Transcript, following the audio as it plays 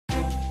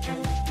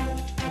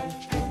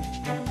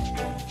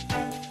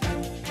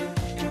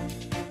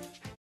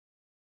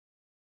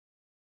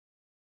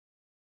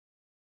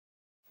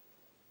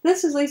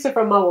This is Lisa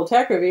from Mobile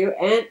Tech Review,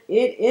 and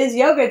it is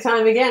yoga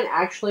time again,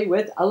 actually,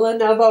 with a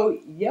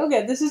Lenovo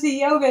Yoga. This is the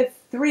Yoga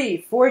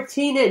 3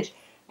 14-inch,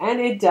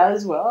 and it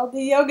does, well,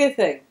 the yoga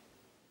thing.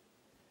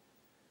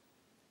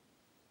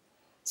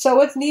 So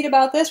what's neat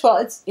about this? Well,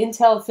 it's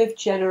Intel 5th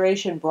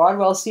generation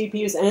Broadwell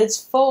CPUs, and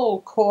it's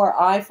full core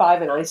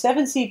i5 and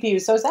i7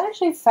 CPUs, so it's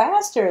actually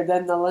faster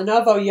than the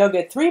Lenovo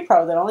Yoga 3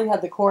 Pro that only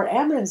had the Core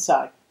M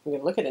inside. We're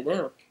going to look at it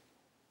now.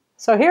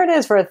 So here it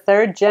is for a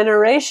 3rd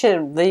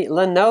generation, the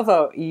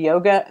Lenovo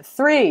Yoga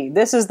 3.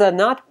 This is the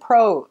not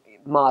Pro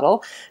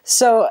model.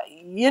 So,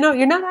 you know,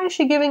 you're not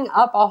actually giving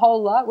up a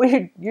whole lot. What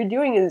you're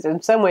doing is,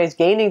 in some ways,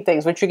 gaining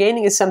things. What you're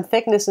gaining is some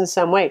thickness in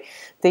some way.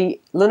 The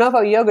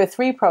Lenovo Yoga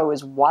 3 Pro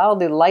is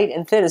wildly light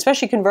and thin,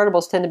 especially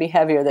convertibles tend to be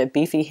heavier. They have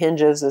beefy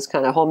hinges, this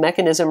kind of whole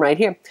mechanism right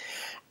here.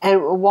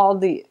 And while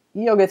the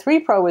Yoga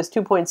 3 Pro is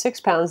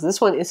 2.6 pounds, this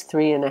one is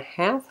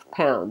 3.5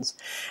 pounds.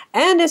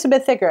 And it's a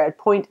bit thicker at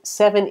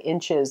 0.7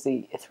 inches.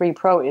 The 3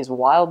 Pro is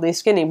wildly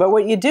skinny. But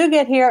what you do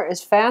get here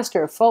is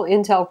faster, full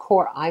Intel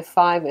Core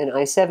i5 and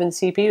i7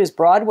 CPUs,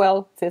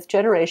 Broadwell 5th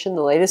generation,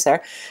 the latest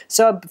there.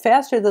 So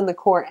faster than the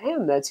Core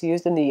M that's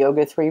used in the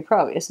Yoga 3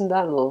 Pro. Isn't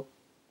that a little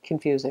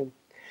confusing?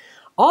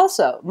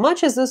 Also,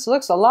 much as this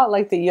looks a lot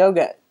like the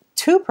Yoga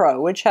 2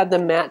 Pro, which had the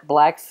matte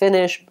black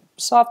finish,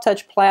 soft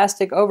touch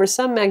plastic over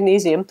some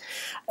magnesium,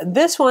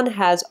 this one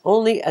has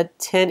only a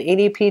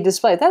 1080p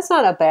display. That's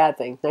not a bad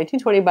thing.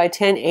 1920 by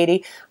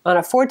 1080 on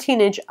a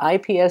 14-inch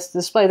IPS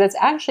display. That's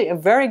actually a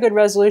very good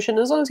resolution.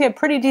 As long as you have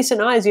pretty decent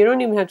eyes, you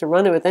don't even have to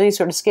run it with any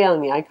sort of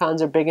scaling. The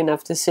icons are big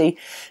enough to see.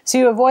 So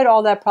you avoid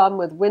all that problem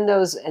with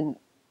Windows and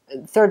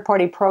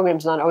third-party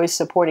programs not always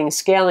supporting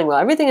scaling well.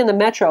 Everything in the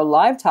Metro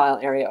Live Tile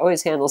area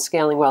always handles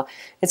scaling well.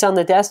 It's on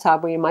the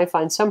desktop where you might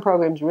find some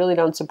programs really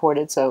don't support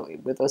it. So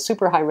with those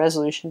super high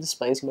resolution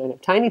displays, you might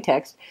have tiny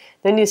text.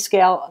 Then you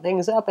scale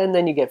things up and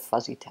then you get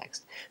fuzzy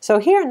text. So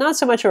here, not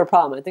so much of a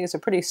problem. I think it's a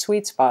pretty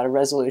sweet spot of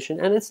resolution,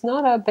 and it's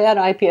not a bad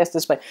IPS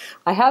display.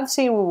 I have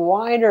seen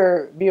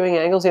wider viewing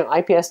angles. You know,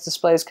 IPS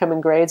displays come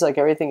in grades like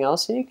everything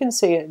else, and you can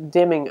see it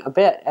dimming a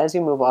bit as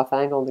you move off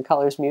angle and the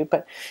colors mute,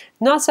 but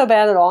not so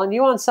bad at all. And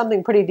you want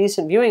something pretty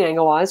decent viewing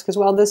angle-wise because,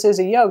 well, this is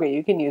a Yoga.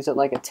 You can use it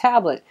like a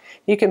tablet.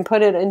 You can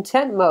put it in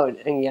tent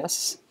mode, and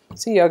yes,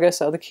 it's a Yoga,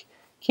 so the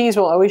keys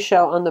will always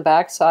show on the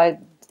back side.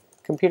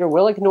 Computer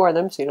will ignore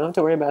them, so you don't have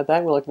to worry about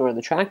that. We'll ignore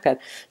the trackpad.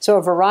 So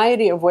a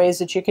variety of ways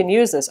that you can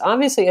use this.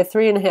 Obviously, at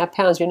 3.5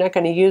 pounds, you're not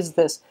going to use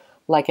this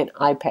like an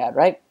iPad,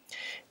 right?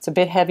 It's a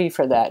bit heavy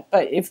for that.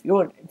 But if you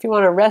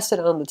want to rest it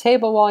on the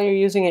table while you're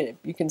using it,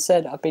 you can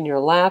set it up in your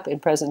lap in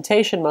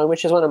presentation mode,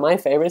 which is one of my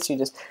favorites. You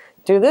just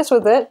do this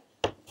with it,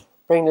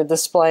 bring the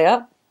display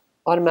up.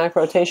 Automatic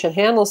rotation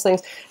handles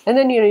things, and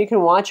then you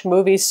can watch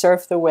movies,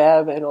 surf the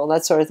web, and all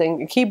that sort of thing.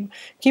 The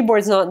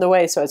keyboard's not in the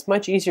way, so it's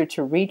much easier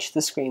to reach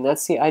the screen.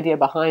 That's the idea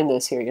behind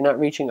this here. You're not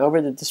reaching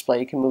over the display,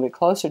 you can move it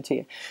closer to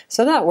you.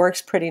 So that works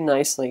pretty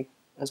nicely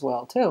as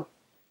well too.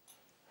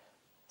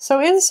 So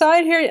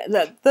inside here,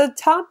 the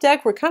top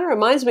deck kind of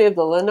reminds me of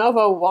the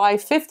Lenovo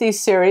Y50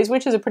 series,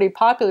 which is a pretty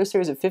popular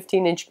series of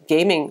 15-inch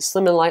gaming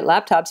slim and light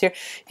laptops here.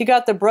 You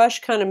got the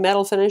brushed kind of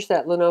metal finish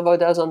that Lenovo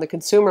does on the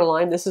consumer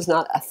line. This is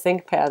not a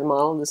ThinkPad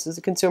model. This is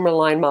a consumer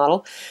line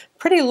model.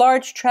 Pretty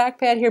large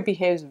trackpad here,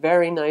 behaves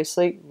very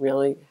nicely.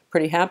 Really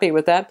pretty happy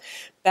with that.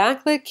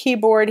 Backlit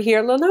keyboard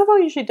here. Lenovo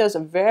usually does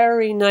a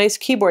very nice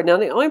keyboard. Now,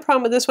 the only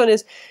problem with this one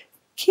is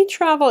key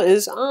travel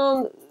is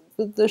on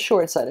the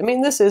short side. I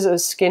mean, this is a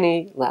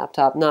skinny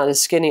laptop, not as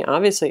skinny,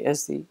 obviously,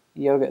 as the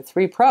Yoga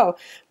 3 Pro,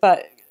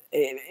 but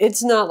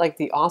it's not like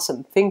the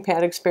awesome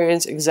ThinkPad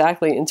experience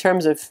exactly in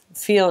terms of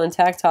feel and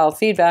tactile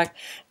feedback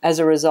as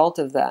a result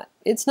of that.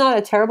 It's not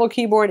a terrible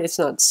keyboard. It's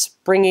not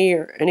springy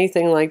or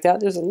anything like that.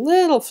 There's a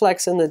little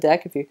flex in the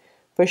deck. If you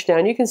push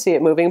down, you can see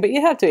it moving, but you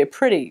have to be a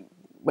pretty,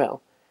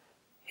 well,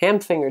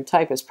 ham-fingered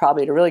typist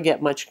probably to really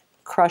get much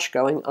crush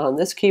going on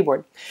this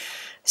keyboard.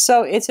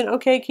 So it's an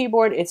okay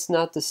keyboard. It's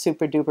not the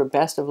super duper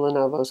best of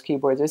Lenovo's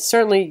keyboards. It's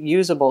certainly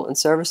usable and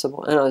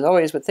serviceable. And as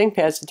always with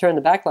ThinkPads, to turn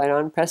the backlight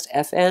on, press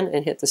FN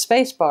and hit the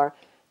space bar,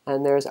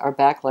 and there's our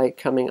backlight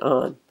coming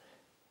on.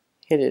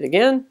 Hit it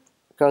again,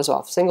 goes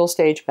off. Single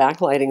stage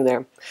backlighting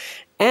there.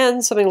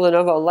 And something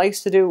Lenovo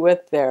likes to do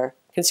with their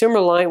consumer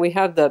line, we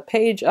have the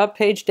page up,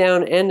 page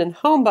down, and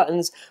home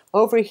buttons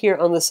over here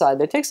on the side.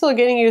 That takes a little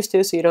getting used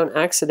to so you don't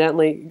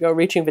accidentally go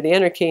reaching for the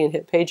enter key and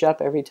hit page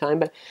up every time,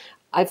 but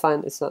I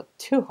find it's not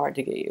too hard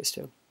to get used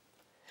to.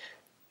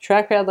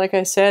 Trackpad, like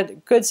I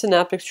said, good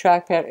Synaptics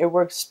trackpad. It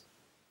works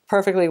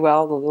perfectly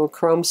well. The little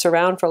chrome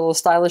surround for a little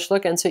stylish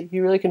look, and so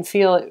you really can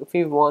feel it if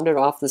you've wandered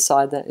off the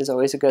side. That is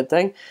always a good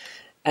thing.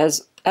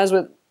 As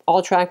with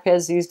all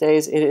trackpads these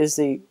days, it is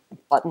the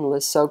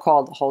buttonless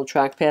so-called. The whole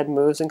trackpad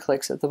moves and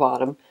clicks at the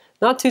bottom.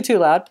 Not too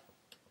loud.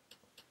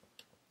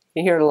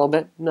 You hear it a little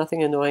bit.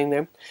 Nothing annoying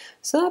there.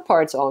 So that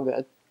part's all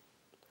good.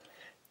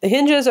 The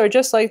hinges are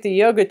just like the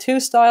Yoga 2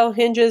 style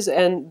hinges,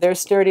 and they're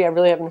sturdy. I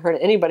really haven't heard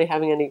anybody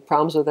having any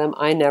problems with them.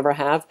 I never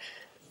have.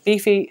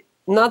 Beefy,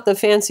 not the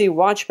fancy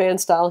watch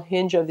band style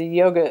hinge of the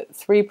Yoga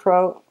 3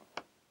 Pro.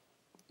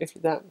 if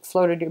that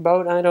floated your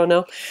boat, I don't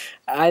know.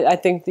 I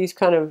think these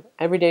kind of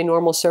everyday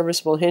normal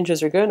serviceable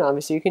hinges are good.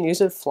 Obviously, you can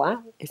use it flat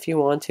if you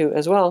want to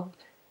as well.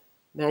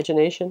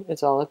 Imagination,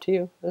 it's all up to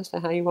you as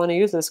to how you want to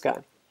use this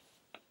guy.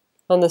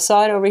 On the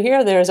side over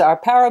here, there's our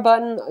power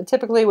button.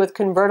 Typically with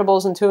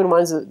convertibles and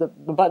 2-in-1s, the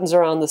buttons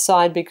are on the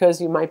side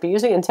because you might be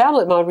using it in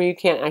tablet mode where you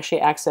can't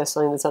actually access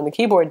something that's on the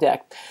keyboard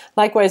deck.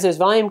 Likewise, there's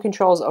volume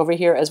controls over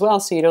here as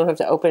well, so you don't have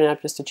to open it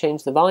up just to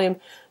change the volume.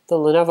 The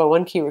Lenovo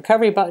one-key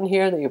recovery button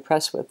here that you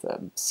press with,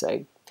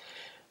 say,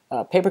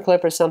 a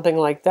paperclip or something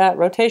like that.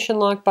 Rotation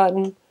lock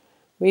button.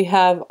 We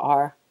have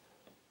our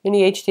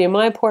mini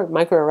HDMI port,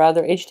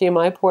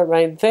 HDMI port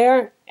right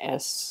there.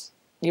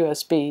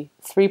 USB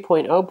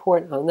 3.0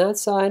 port on that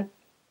side.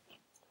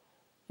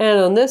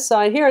 And on this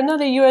side here,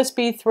 another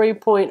USB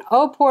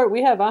 3.0 port.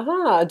 We have,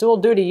 a dual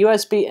duty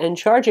USB and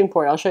charging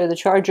port. I'll show you the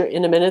charger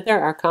in a minute there.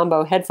 Our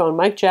combo headphone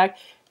mic jack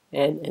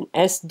and an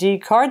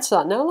SD card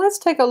slot. Now let's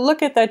take a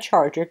look at that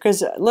charger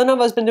because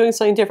Lenovo's been doing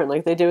something different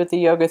like they did with the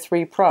Yoga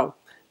 3 Pro.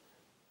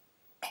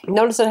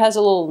 Notice it has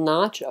a little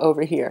notch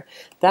over here.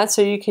 That's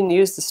so you can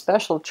use the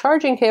special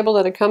charging cable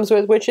that it comes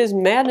with, which is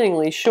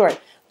maddeningly short.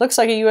 Looks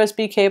like a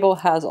USB cable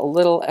has a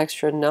little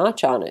extra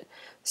notch on it.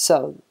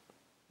 So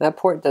that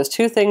port does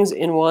two things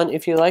in one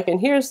if you like.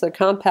 And here's the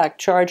compact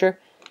charger.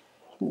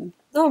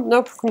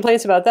 No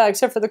complaints about that,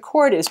 except for the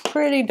cord is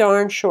pretty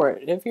darn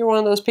short. If you're one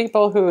of those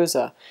people who is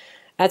at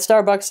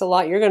Starbucks a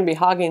lot, you're going to be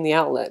hogging the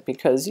outlet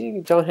because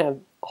you don't have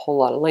a whole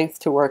lot of length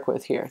to work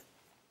with here.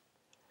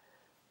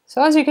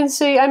 So as you can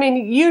see, I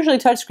mean, usually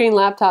touchscreen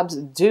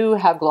laptops do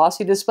have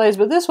glossy displays,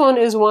 but this one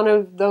is one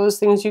of those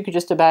things you could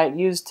just about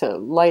use to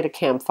light a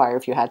campfire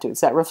if you had to.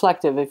 It's that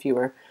reflective if you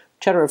were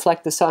trying to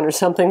reflect the sun or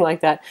something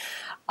like that.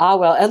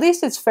 Well, at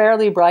least it's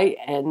fairly bright,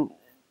 and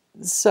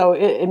so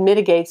it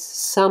mitigates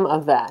some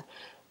of that.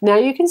 Now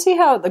you can see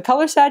how the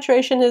color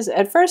saturation is,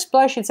 at first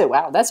blush you'd say,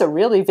 wow, that's a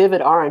really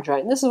vivid orange,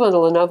 right? And this is one of the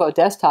Lenovo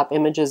desktop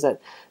images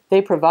that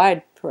they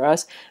provide for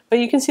us. But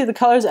you can see the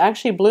colors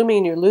actually blooming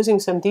and you're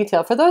losing some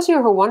detail. For those of you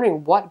who are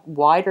wondering what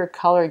wider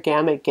color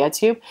gamut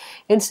gets you,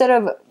 instead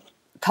of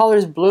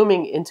colors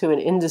blooming into an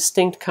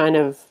indistinct kind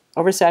of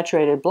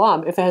oversaturated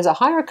blob, if it has a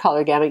higher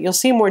color gamut, you'll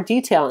see more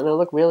detail and it'll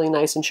look really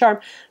nice and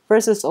sharp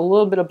versus a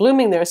little bit of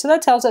blooming there. So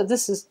that tells us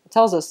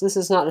this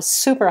is not a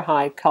super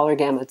high color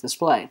gamut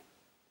display.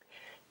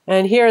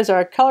 And here's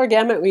our color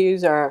gamut. We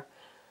use our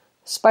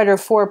Spider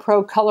 4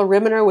 Pro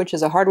colorimeter, which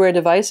is a hardware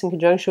device in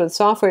conjunction with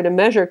software to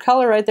measure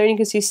color right there. You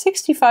can see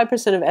 65%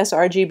 of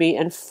sRGB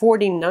and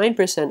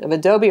 49% of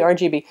Adobe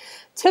RGB.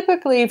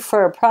 Typically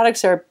for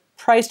products that are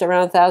priced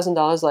around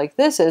 $1,000 like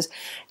this is,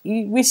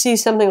 we see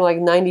something like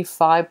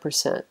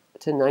 95%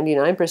 to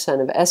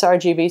 99% of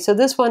sRGB. So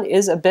this one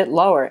is a bit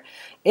lower.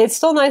 It's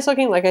still nice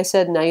looking. Like I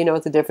said, now you know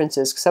what the difference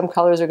is. Some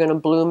colors are going to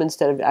bloom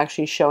instead of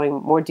actually showing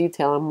more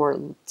detail and more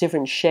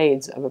different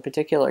shades of a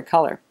particular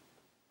color.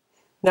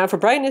 Now for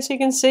brightness, you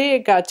can see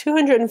it got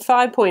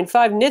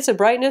 205.5 nits of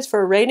brightness for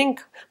a rating.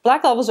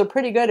 Black levels are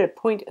pretty good at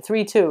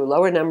 0.32.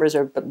 Lower numbers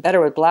are better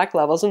with black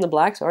levels, and the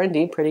blacks are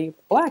indeed pretty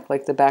black,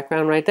 like the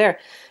background right there.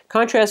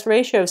 Contrast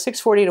ratio of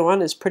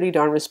 640:1 is pretty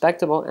darn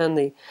respectable, and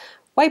the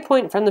white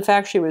point from the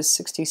factory was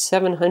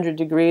 6,700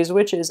 degrees,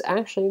 which is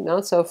actually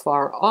not so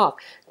far off.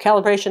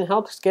 Calibration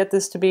helps get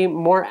this to be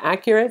more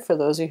accurate for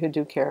those of you who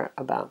do care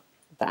about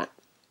that.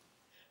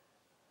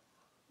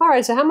 All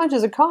right, so how much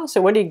does it cost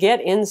and what do you get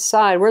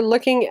inside? We're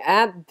looking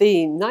at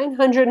the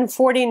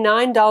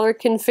 $949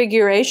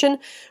 configuration,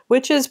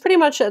 which is pretty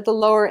much at the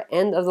lower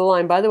end of the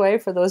line. By the way,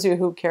 for those of you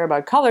who care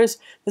about colors,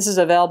 this is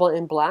available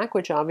in black,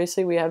 which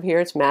obviously we have here.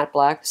 It's matte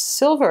black,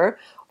 silver,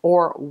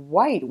 or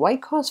white.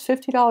 White costs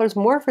 $50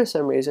 more for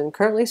some reason.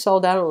 Currently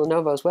sold out on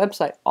Lenovo's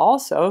website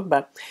also,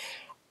 but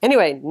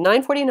anyway,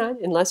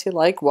 $949 unless you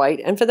like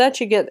white. And for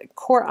that you get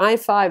Core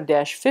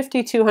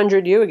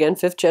i5-5200U, again,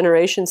 5th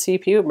generation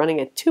CPU running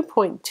at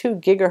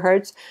 2.2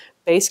 gigahertz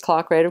base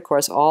clock rate. Of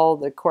course, all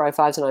the Core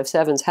i5s and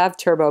i7s have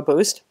turbo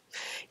boost.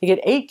 You get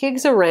 8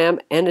 gigs of RAM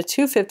and a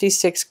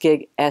 256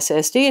 gig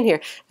SSD in here.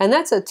 And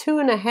that's a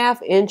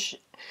 2.5-inch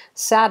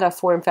SATA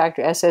form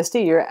factor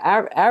SSD, your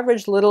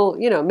average little,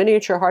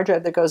 miniature hard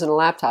drive that goes in a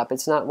laptop.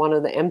 It's not one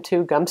of the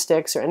M2 gum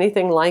sticks or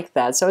anything like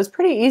that. So it's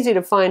pretty easy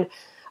to find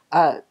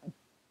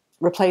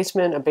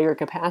replacement, a bigger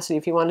capacity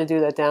if you want to do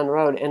that down the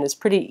road, and it's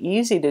pretty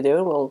easy to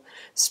do. We'll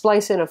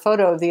splice in a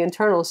photo of the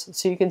internals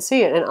so you can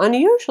see it. And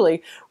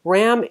unusually,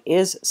 RAM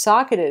is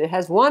socketed. It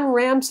has one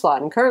RAM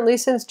slot, and currently,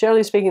 since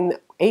generally speaking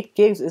 8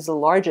 gigs is the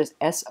largest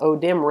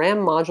SODIMM RAM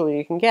module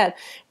you can get,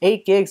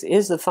 8 gigs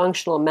is the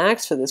functional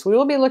max for this. We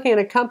will be looking at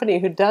a company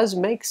who does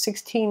make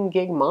 16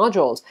 gig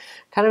modules,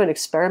 kind of an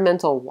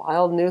experimental,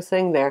 wild new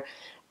thing there,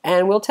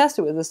 and we'll test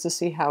it with this to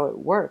see how it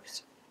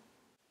works.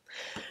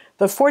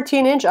 The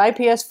 14-inch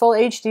IPS Full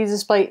HD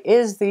display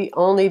is the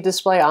only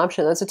display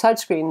option. That's a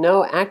touchscreen,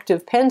 no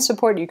active pen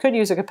support. You could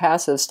use a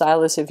capacitive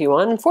stylus if you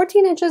want. And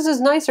 14 inches is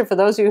nicer for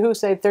those of you who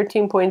say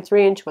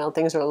 13.3 inch. Well,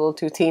 things are a little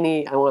too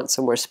teeny. I want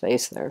some more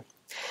space there.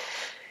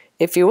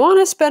 If you want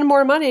to spend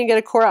more money and get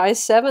a Core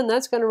i7,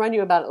 that's going to run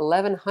you about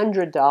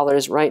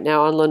 $1,100 right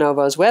now on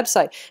Lenovo's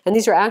website. And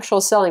these are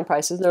actual selling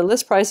prices. Their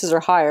list prices are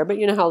higher, but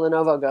you know how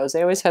Lenovo goes.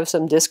 They always have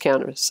some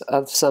discounters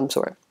of some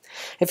sort.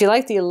 If you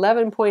like the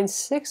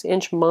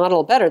 11.6-inch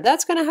model better,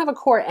 that's going to have a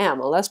Core M,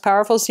 a less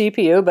powerful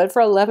CPU, but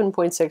for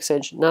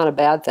 11.6-inch, not a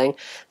bad thing.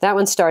 That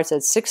one starts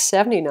at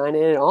 $679, and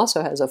it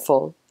also has a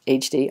full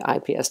HD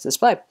IPS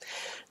display.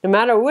 No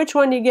matter which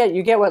one you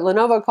get what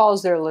Lenovo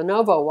calls their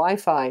Lenovo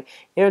Wi-Fi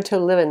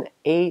Air-to-Live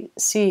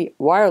AC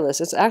wireless.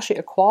 It's actually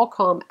a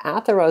Qualcomm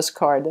Atheros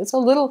card that's a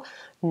little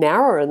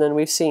narrower than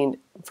we've seen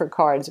for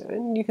cards.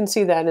 And you can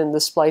see that in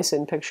the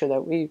splice-in picture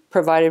that we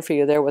provided for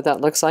you there, what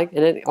that looks like.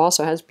 And it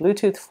also has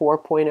Bluetooth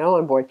 4.0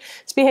 on board.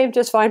 It's behaved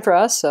just fine for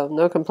us, so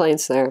no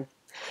complaints there.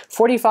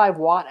 45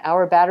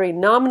 watt-hour battery,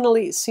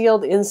 nominally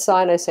sealed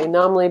inside. I say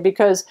nominally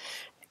because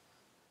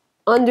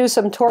undo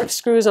some torque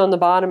screws on the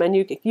bottom and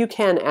you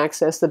can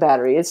access the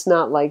battery. It's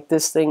not like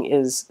this thing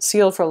is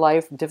sealed for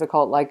life,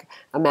 difficult like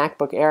a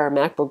MacBook Air or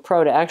MacBook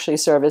Pro to actually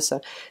service.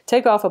 So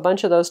take off a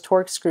bunch of those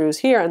torque screws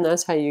here and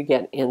that's how you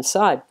get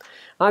inside.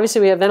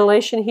 Obviously we have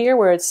ventilation here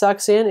where it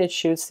sucks in, it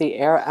shoots the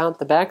air out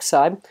the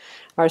backside.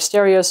 Our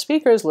stereo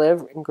speakers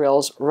live in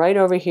grills right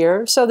over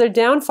here. So they're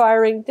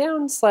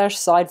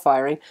down/side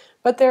firing,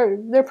 but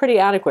they're pretty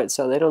adequate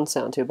so they don't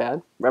sound too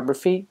bad. Rubber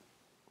feet,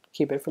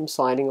 keep it from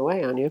sliding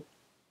away on you.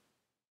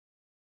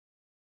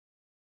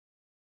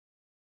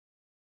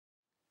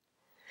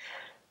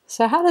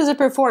 So how does it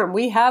perform?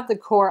 We have the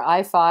Core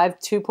i5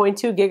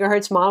 2.2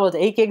 gigahertz model with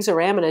 8 gigs of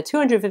RAM and a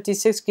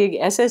 256 gig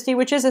SSD,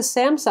 which is a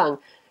Samsung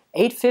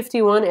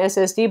 851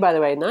 SSD, by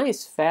the way.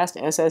 Nice, fast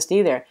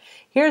SSD there.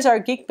 Here's our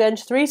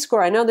Geekbench 3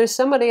 score. I know there's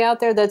somebody out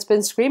there that's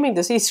been screaming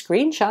to see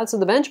screenshots of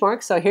the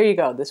benchmark, so here you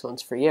go. This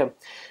one's for you.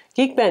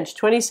 Geekbench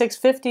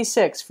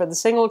 2656 for the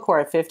single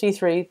core,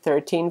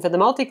 5313 for the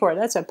multi-core.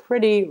 That's a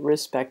pretty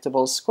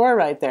respectable score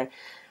right there.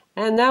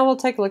 And now we'll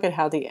take a look at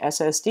how the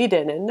SSD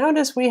did. And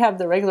notice we have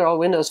the regular old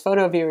Windows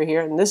Photo Viewer here,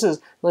 and this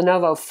is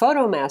Lenovo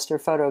PhotoMaster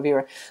Photo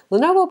Viewer.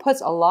 Lenovo puts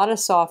a lot of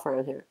software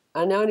in here.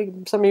 I know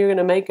some of you are going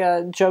to make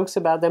jokes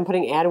about them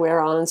putting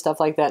adware on and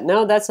stuff like that.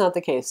 No, that's not the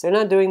case. They're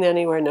not doing that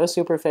anywhere, no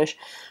Superfish.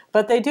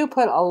 But they do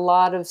put a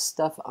lot of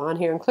stuff on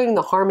here, including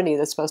the Harmony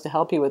that's supposed to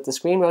help you with the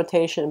screen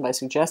rotation by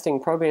suggesting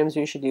programs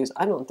you should use.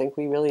 I don't think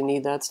we really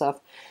need that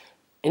stuff.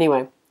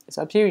 Anyway, it's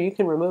up to you. You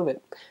can remove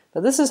it.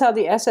 But this is how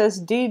the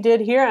SSD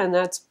did here, and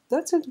that's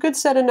a good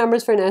set of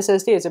numbers for an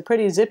SSD. It's a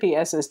pretty zippy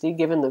SSD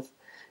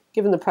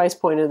given the price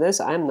point of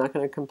this. I'm not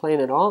going to complain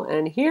at all.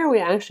 And here we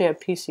actually have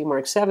PC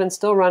Mark 7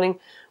 still running.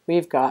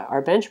 We've got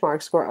our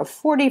benchmark score of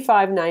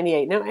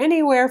 4598. Now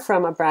anywhere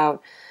from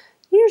about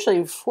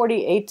usually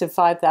 48 to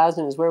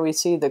 5,000 is where we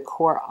see the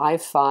Core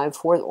i5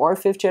 4th or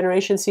 5th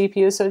generation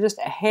CPU, so just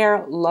a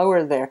hair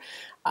lower there.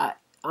 I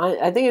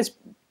think it's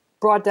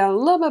brought down a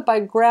little bit by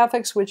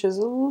graphics, which is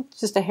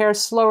just a hair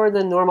slower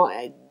than normal.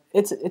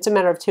 It's a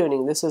matter of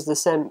tuning. This is the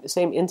same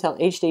Intel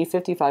HD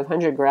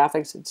 5500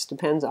 graphics. It just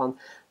depends on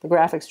the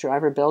graphics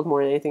driver build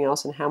more than anything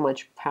else and how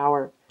much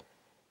power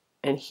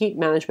and heat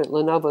management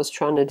Lenovo's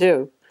trying to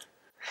do.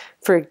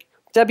 For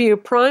W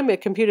prime, it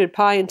computed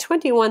pi in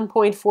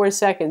 21.4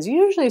 seconds.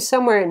 Usually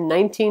somewhere in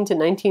 19 to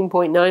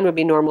 19.9 would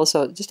be normal,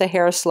 so just a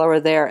hair slower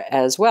there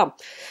as well.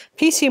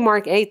 PC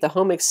Mark 8, the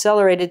home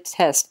accelerated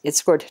test, it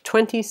scored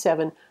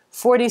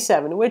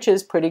 2747, which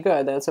is pretty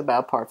good. That's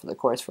about par for the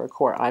course for a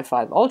Core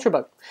i5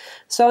 Ultrabook.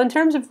 So in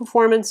terms of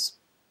performance,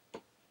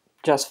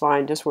 just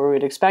fine, just where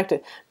we'd expect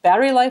it.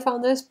 Battery life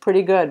on this,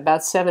 pretty good,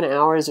 about 7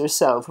 hours or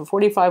so. For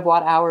 45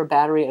 watt-hour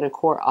battery and a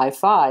Core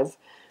i5,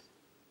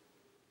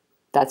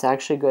 that's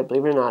actually good,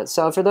 believe it or not.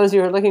 So for those of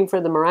you who are looking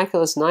for the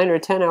miraculous 9 or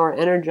 10 hour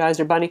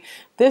Energizer Bunny,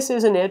 this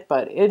isn't it,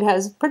 but it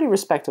has pretty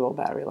respectable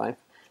battery life.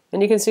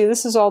 And you can see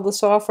this is all the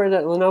software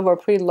that Lenovo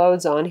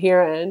preloads on here,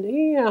 and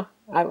yeah,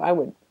 I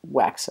would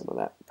whack some of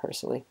that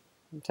personally,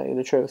 I'll tell you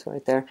the truth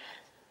right there.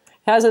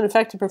 It hasn't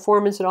affected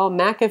performance at all.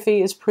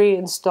 McAfee is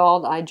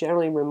pre-installed. I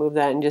generally remove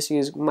that and just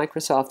use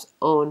Microsoft's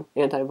own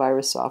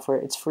antivirus software.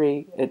 It's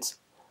free, it's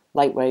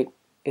lightweight,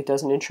 it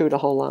doesn't intrude a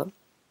whole lot.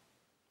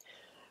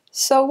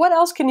 So what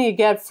else can you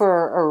get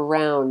for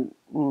around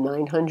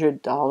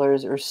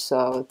 $900 or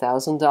so,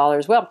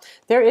 $1,000? Well,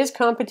 there is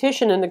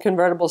competition in the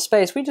convertible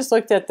space. We just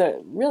looked at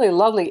the really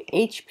lovely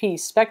HP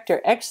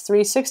Spectre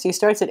X360.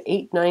 Starts at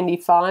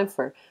 $895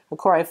 for a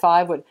Core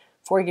i5 with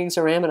 4 gigs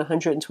of RAM and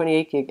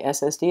 128 gig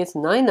SSD. It's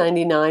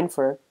 $999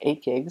 for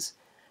 8 gigs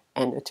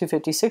and a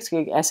 256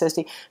 gig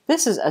SSD.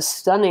 This is a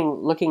stunning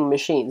looking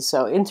machine.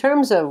 So in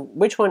terms of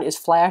which one is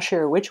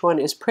flashier, which one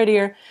is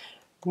prettier,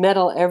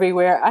 metal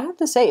everywhere, I have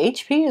to say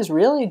HP is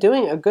really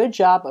doing a good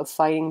job of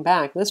fighting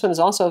back. This one is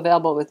also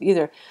available with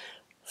either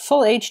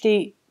full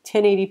HD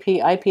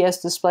 1080p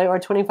IPS display or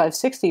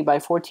 2560 by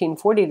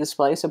 1440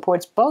 display.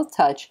 Supports both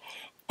touch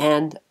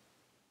and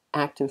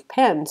active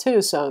pen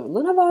too. So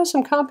Lenovo has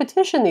some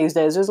competition these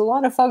days. There's a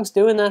lot of folks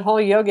doing that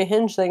whole yoga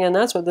hinge thing, and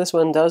that's what this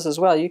one does as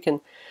well. You can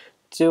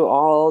do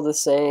all the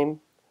same.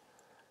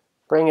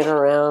 Bring it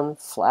around,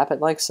 flap it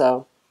like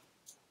so.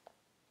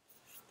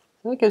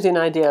 That gives you an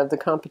idea of the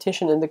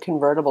competition in the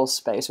convertible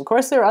space. Of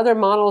course, there are other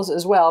models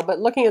as well, but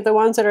looking at the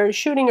ones that are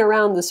shooting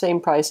around the same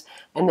price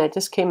and that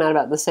just came out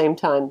about the same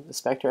time, the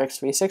Spectre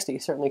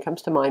X360 certainly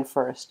comes to mind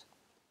first.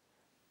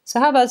 So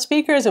how about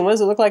speakers, and what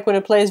does it look like when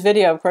it plays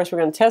video? Of course, we're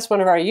going to test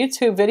one of our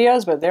YouTube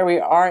videos, but there we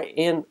are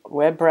in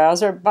web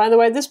browser. By the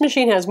way, this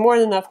machine has more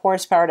than enough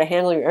horsepower to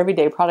handle your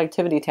everyday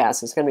productivity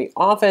tasks. It's going to be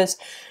office,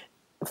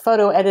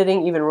 photo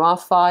editing, even RAW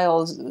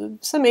files,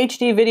 some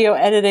HD video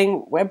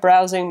editing, web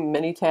browsing,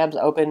 many tabs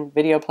open,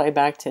 video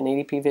playback,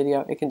 1080p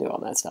video. It can do all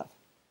that stuff.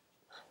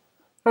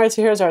 All right,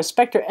 so here's our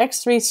Spectre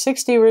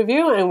X360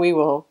 review, and we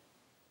will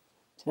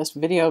test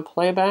video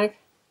playback.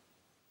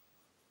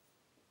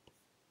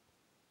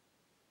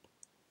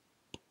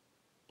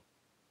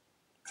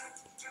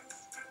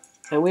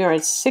 And we are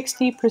at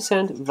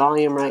 60%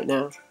 volume right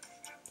now.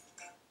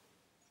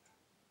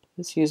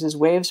 This uses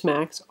Waves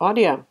Max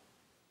audio.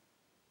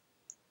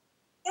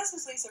 This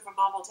is Lisa from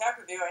Mobile Tech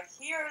Review, and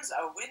here's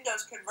a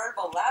Windows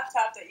convertible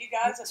laptop that you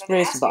guys have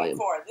been asking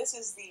for. This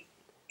is the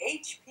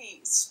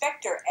HP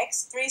Spectre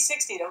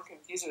X360. Don't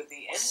confuse it with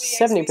the NV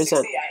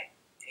X360.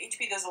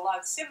 HP does a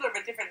lot similar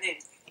but different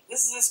names.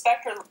 This is the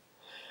Spectre.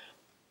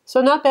 So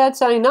not bad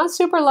sounding, not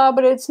super loud,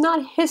 but it's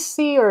not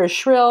hissy or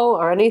shrill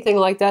or anything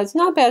like that. It's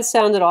not bad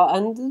sound at all,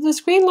 and the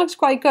screen looks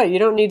quite good. You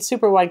don't need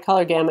super wide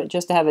color gamut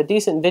just to have a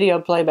decent video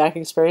playback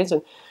experience,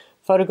 and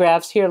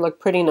photographs here look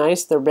pretty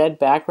nice. The red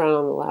background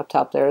on the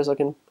laptop there is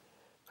looking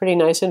pretty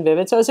nice and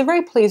vivid, so it's a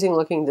very pleasing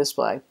looking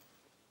display.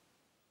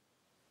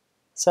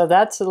 So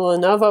that's the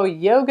Lenovo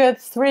Yoga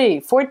 3,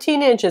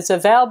 14-inch. It's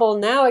available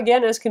now,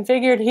 again, as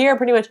configured here,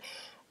 pretty much.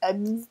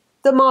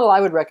 The model I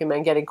would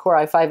recommend getting, Core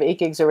i5, 8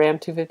 gigs of RAM,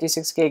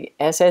 256 gig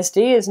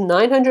SSD, is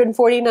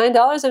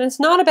 $949, and it's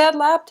not a bad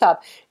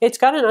laptop. It's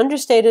got an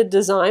understated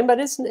design, but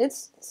it's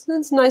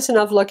nice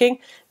enough looking.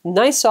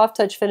 Nice soft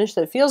touch finish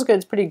that feels good.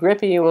 It's pretty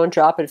grippy. You won't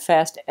drop it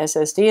fast.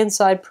 SSD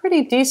inside.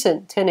 Pretty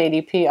decent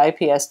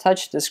 1080p IPS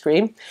touch to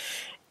screen.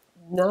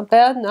 Not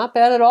bad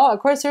at all.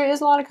 Of course, there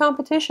is a lot of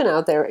competition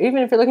out there. Even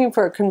if you're looking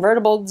for a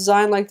convertible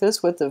design like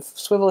this with the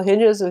swivel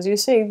hinges, as you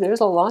see, there's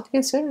a lot to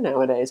consider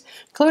nowadays,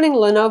 including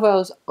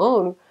Lenovo's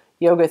own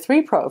Yoga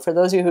 3 Pro for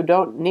those of you who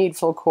don't need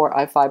full Core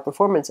i5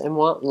 performance and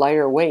want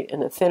lighter weight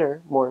and a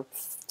thinner, more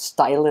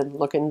stylish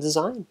looking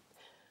design.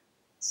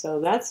 So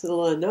that's the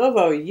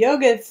Lenovo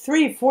Yoga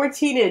 3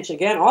 14-inch.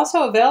 Again,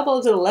 also available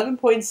as an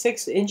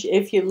 11.6-inch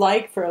if you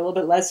like, for a little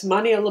bit less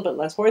money, a little bit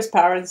less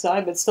horsepower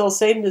inside, but still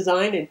same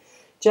design and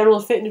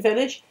general fit and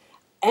finish.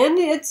 And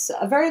it's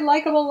a very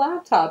likable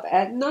laptop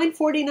at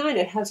 $949.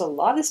 It has a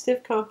lot of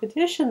stiff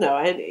competition though,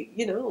 and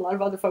you know, a lot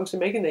of other folks are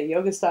making the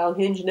yoga style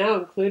hinge now,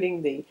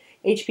 including the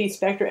HP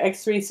Spectre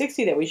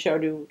X360 that we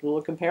showed you a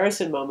little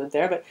comparison moment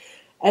there. But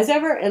as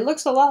ever, it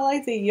looks a lot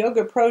like the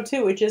Yoga Pro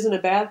 2, which isn't a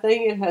bad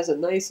thing. It has a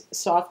nice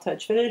soft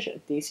touch finish, a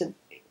decent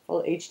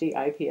full HD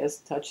IPS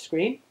touch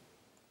screen,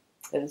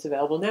 and it's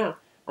available now.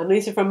 I'm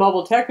Lisa from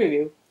Mobile Tech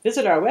Review.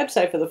 Visit our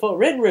website for the full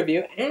written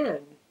review and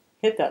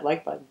hit that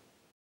like button.